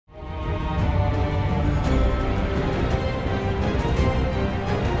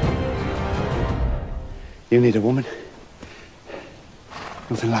You need a woman.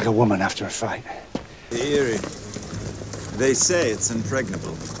 Nothing like a woman after a fight. Eerie. They say it's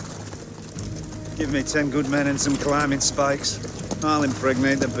impregnable. Give me 10 good men and some climbing spikes. I'll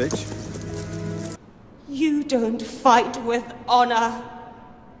impregnate the bitch. You don't fight with honor.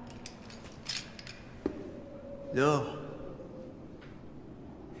 No.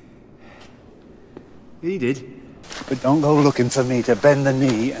 He did. But don't go looking for me to bend the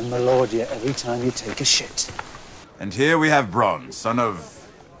knee and malord you every time you take a shit. And here we have Bronn, son of...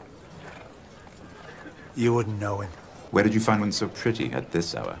 You wouldn't know him. Where did you find one so pretty at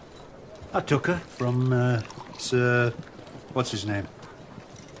this hour? I took her from, what's his name?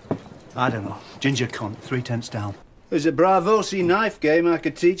 I don't know. Ginger cunt, 3/10 down. There's a Bravosi knife game I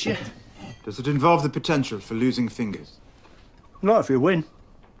could teach you. Does it involve the potential for losing fingers? Not if you win.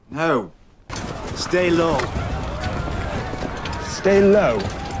 No. Stay low. Stay low.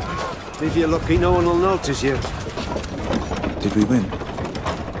 If you're lucky, no one will notice you. Did we win?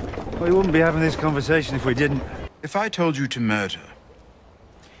 We wouldn't be having this conversation if we didn't. If I told you to murder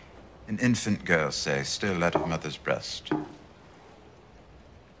an infant girl, say, still at her mother's breast,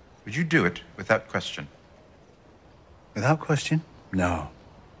 would you do it without question? Without question? No.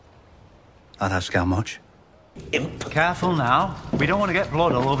 I'd ask how much. Imp. Careful now. We don't want to get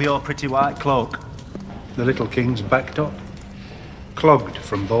blood all over your pretty white cloak. The little king's backed up. Clogged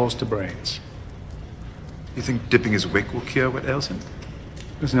from balls to brains. You think dipping his wick will cure what ails him?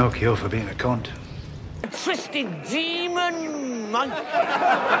 There's no cure for being a cunt. Twisted demon, man.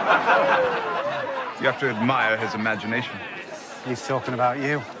 You have to admire his imagination. He's talking about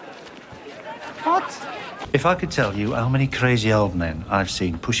you. What? If I could tell you how many crazy old men I've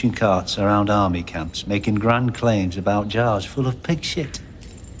seen pushing carts around army camps, making grand claims about jars full of pig shit.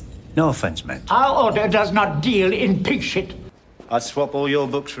 No offense meant. Our order does not deal in pig shit. I'd swap all your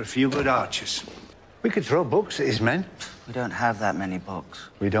books for a few good archers. We could throw books at his men. We don't have that many books.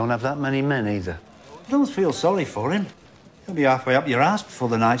 We don't have that many men either. Don't feel sorry for him. He'll be halfway up your ass before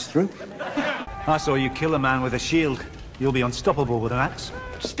the night's through. I saw you kill a man with a shield. You'll be unstoppable with an axe.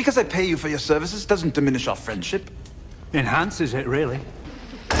 Just because I pay you for your services doesn't diminish our friendship. Enhances it, really.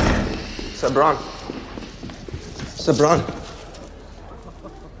 Sir Bronn. Sir Bronn.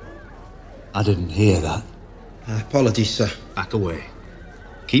 I didn't hear that. Apologies, sir. Back away.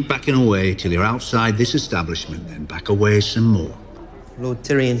 Keep backing away till you're outside this establishment, then back away some more. Lord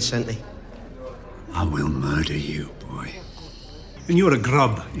Tyrion sent me. I will murder you, boy. And you're a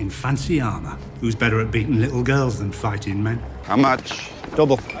grub in fancy armor who's better at beating little girls than fighting men. How much?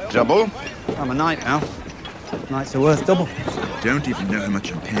 Double. Double? I'm a knight now. Knights are worth double. Don't even know how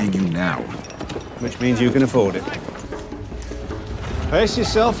much I'm paying you now. Which means you can afford it. Pace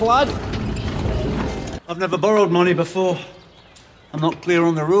yourself, lad. I've never borrowed money before. I'm not clear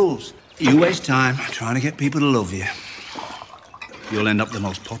on the rules. You waste time trying to get people to love you. You'll end up the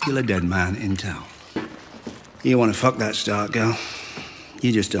most popular dead man in town. You want to fuck that Stark girl.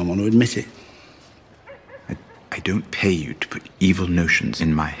 You just don't want to admit it. I don't pay you to put evil notions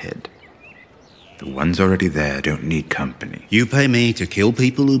in my head. The ones already there don't need company. You pay me to kill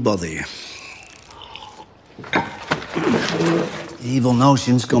people who bother you. Evil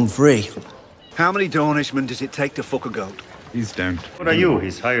notions come free. How many Dornishmen does it take to fuck a goat? Please don't. What are you,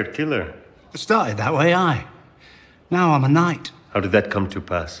 his hired killer? It started that way, aye. Now I'm a knight. How did that come to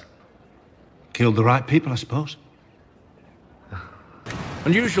pass? Killed the right people, I suppose.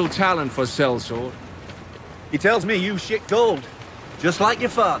 Unusual talent for sellsword. He tells me you shit gold, just like your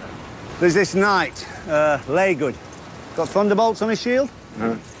father. There's this knight, Laygood. Got thunderbolts on his shield?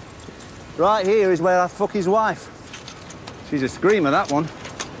 No. Right here is where I fuck his wife. She's a screamer, that one.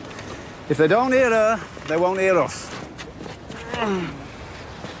 If they don't hear her, they won't hear us.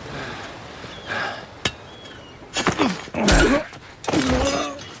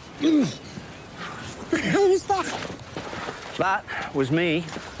 Who's that? That was me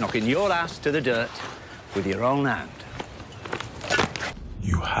knocking your ass to the dirt with your own hand.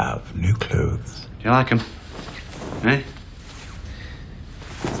 You have new clothes. Do you like them? Eh?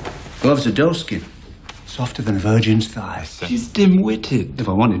 Gloves are doeskin. Softer than a virgin's thigh. She's dim-witted. If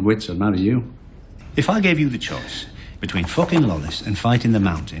I wanted wits, I'd marry you. If I gave you the choice between fucking Lollis and fighting the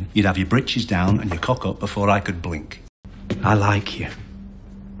mountain, you'd have your britches down and your cock up before I could blink. I like you.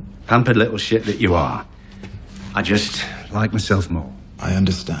 Pampered little shit that you are. I just like myself more. I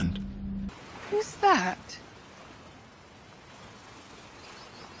understand. Who's that?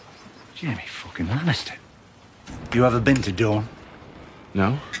 Jamie fucking Lannister. You ever been to Dorne?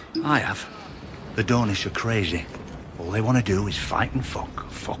 No? I have. The Dornish are crazy. All they want to do is fight and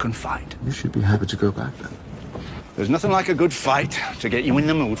fuck and fight. You should be happy to go back then. There's nothing like a good fight to get you in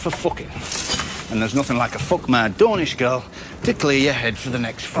the mood for fucking. And there's nothing like a fuck-mad Dornish girl to clear your head for the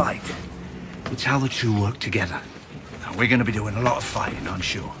next fight. It's how the two work together. Now, we're going to be doing a lot of fighting, I'm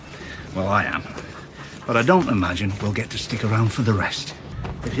sure. Well, I am. But I don't imagine we'll get to stick around for the rest.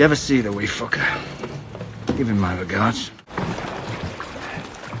 If you ever see the wee fucker, give him my regards.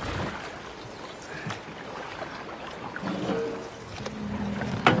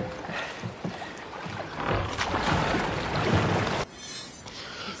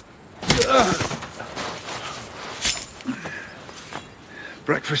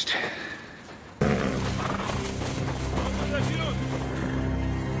 Breakfast.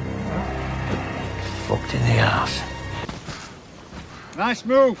 Fucked in the ass. Nice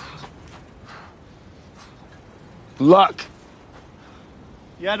move. Luck.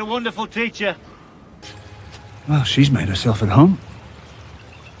 You had a wonderful teacher. Well, she's made herself at home.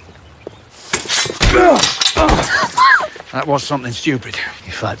 That was something stupid.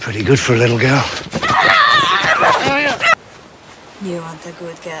 You fight pretty good for a little girl. You want a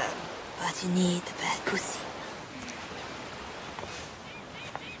good girl, but you need a bad pussy.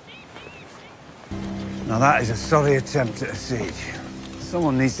 Now that is a sorry attempt at a siege.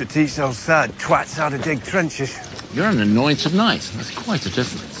 Someone needs to teach those sad twats how to dig trenches. You're an anointed knight. That's quite a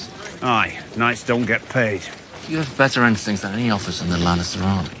difference. Aye, knights don't get paid. You have better instincts than any officer in the Lannister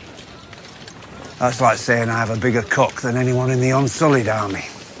army. That's like saying I have a bigger cock than anyone in the Unsullied army.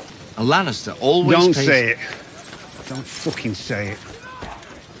 A Lannister always Don't pays... say it. Don't fucking say it.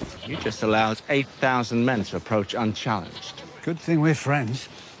 You just allowed 8,000 men to approach unchallenged. Good thing we're friends,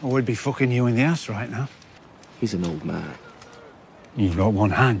 or we'd be fucking you in the ass right now. He's an old man. You've got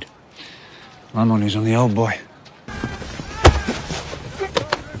one hand. My money's on the old boy.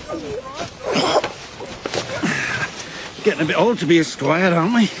 Getting a bit old to be a squire,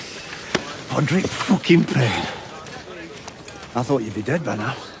 aren't we? Podrick fucking Payne. I thought you'd be dead by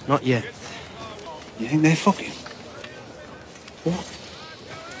now. Not yet. You think they're fucking? What?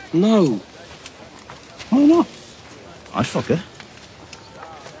 No. Why not? I'd fuck her.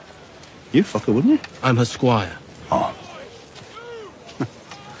 You'd fuck her, wouldn't you? I'm her squire. Oh.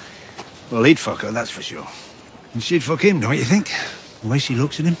 Well, he'd fuck her, that's for sure. And she'd fuck him, don't you think? The way she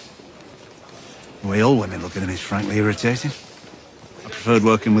looks at him. The way all women look at him is frankly irritating. I preferred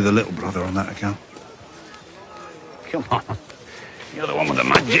working with a little brother on that account. Come on. You're the one with the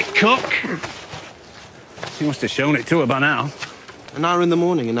magic cock. You must have shown it to her by now. An hour in the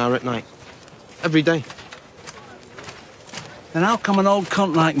morning, an hour at night. Every day. Then how come an old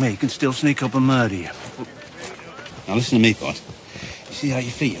cunt like me can still sneak up and murder you? Now listen to me, Pod. You see how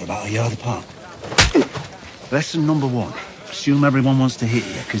your feet are about a yard apart? Lesson number one. Assume everyone wants to hit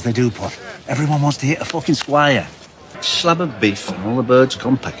you, because they do, Pod. Everyone wants to hit a fucking squire. Slab of beef and all the birds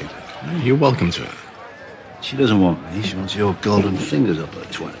come pecking. You're welcome to her. She doesn't want me, she wants your golden fingers up her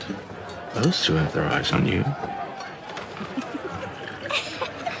twat. Those two have their eyes on you.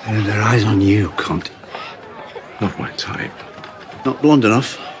 They have their eyes on you, cunt. Not my type. Not blonde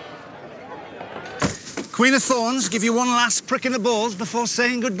enough. Queen of Thorns, give you one last prick in the balls before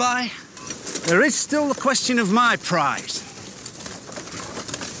saying goodbye. There is still the question of my prize.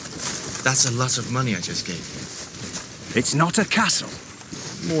 That's a lot of money I just gave you. It's not a castle.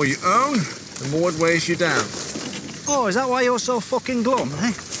 The more you own, the more it weighs you down. Oh, is that why you're so fucking glum,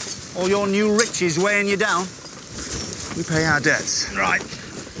 eh? All your new riches weighing you down? We pay our debts. Right.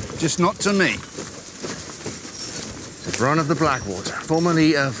 Just not to me. The Bronn of the Blackwater,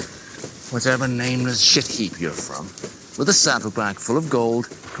 formerly of whatever nameless shit heap you're from, with a saddlebag full of gold,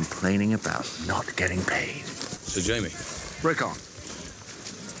 complaining about not getting paid. Sir Jamie. Brick on.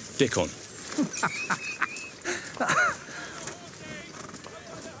 Dick on. I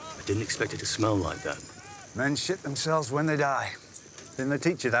didn't expect it to smell like that. Men shit themselves when they die. Didn't they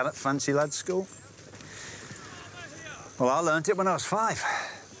teach you that at fancy lads' school? Well, I learnt it when I was 5.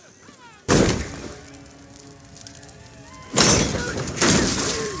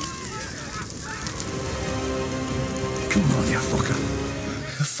 Come on, you fucker.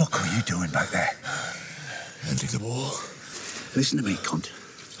 The fuck are you doing back there? Ending the war. Listen to me, cunt.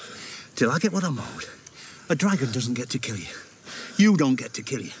 Till I get what I'm owed, a dragon doesn't get to kill you. You don't get to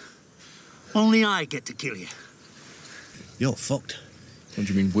kill you. Only I get to kill you. You're fucked. What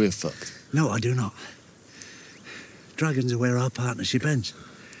do you mean we're fucked? No, I do not. Dragons are where our partnership ends.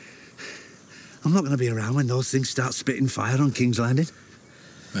 I'm not going to be around when those things start spitting fire on King's Landing.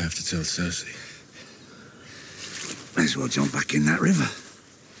 I have to tell Cersei. May as well jump back in that river.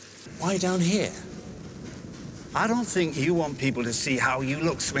 Why down here? I don't think you want people to see how you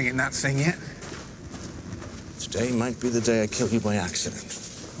look swinging that thing yet. Today might be the day I kill you by accident.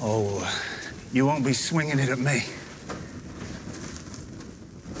 Oh, you won't be swinging it at me.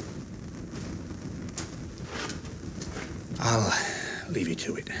 I'll leave you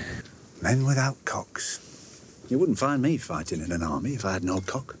to it. Men without cocks. You wouldn't find me fighting in an army if I had no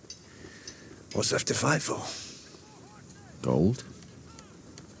cock. What's left to fight for? Gold?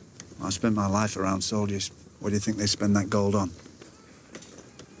 I spent my life around soldiers. What do you think they spend that gold on?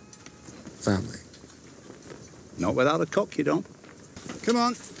 Family. Not without a cock, you don't. Come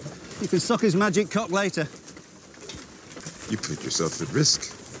on. You can suck his magic cock later. You put yourself at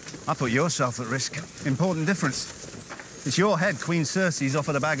risk. I put yourself at risk. Important difference. It's your head Queen Cersei's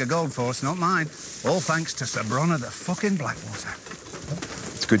offered a bag of gold for us, not mine. All thanks to Sir Bronn of the fucking Blackwater.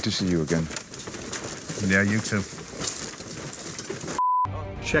 It's good to see you again. Yeah, you too.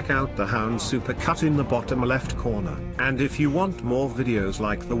 Check out the Hound Supercut in the bottom left corner. And if you want more videos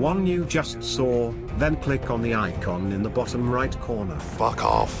like the one you just saw, then click on the icon in the bottom right corner. Fuck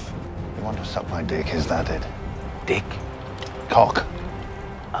off. You want to suck my dick, is that it? Dick? Cock?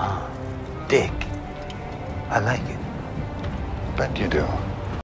 Ah, dick. I like it. Bet you do.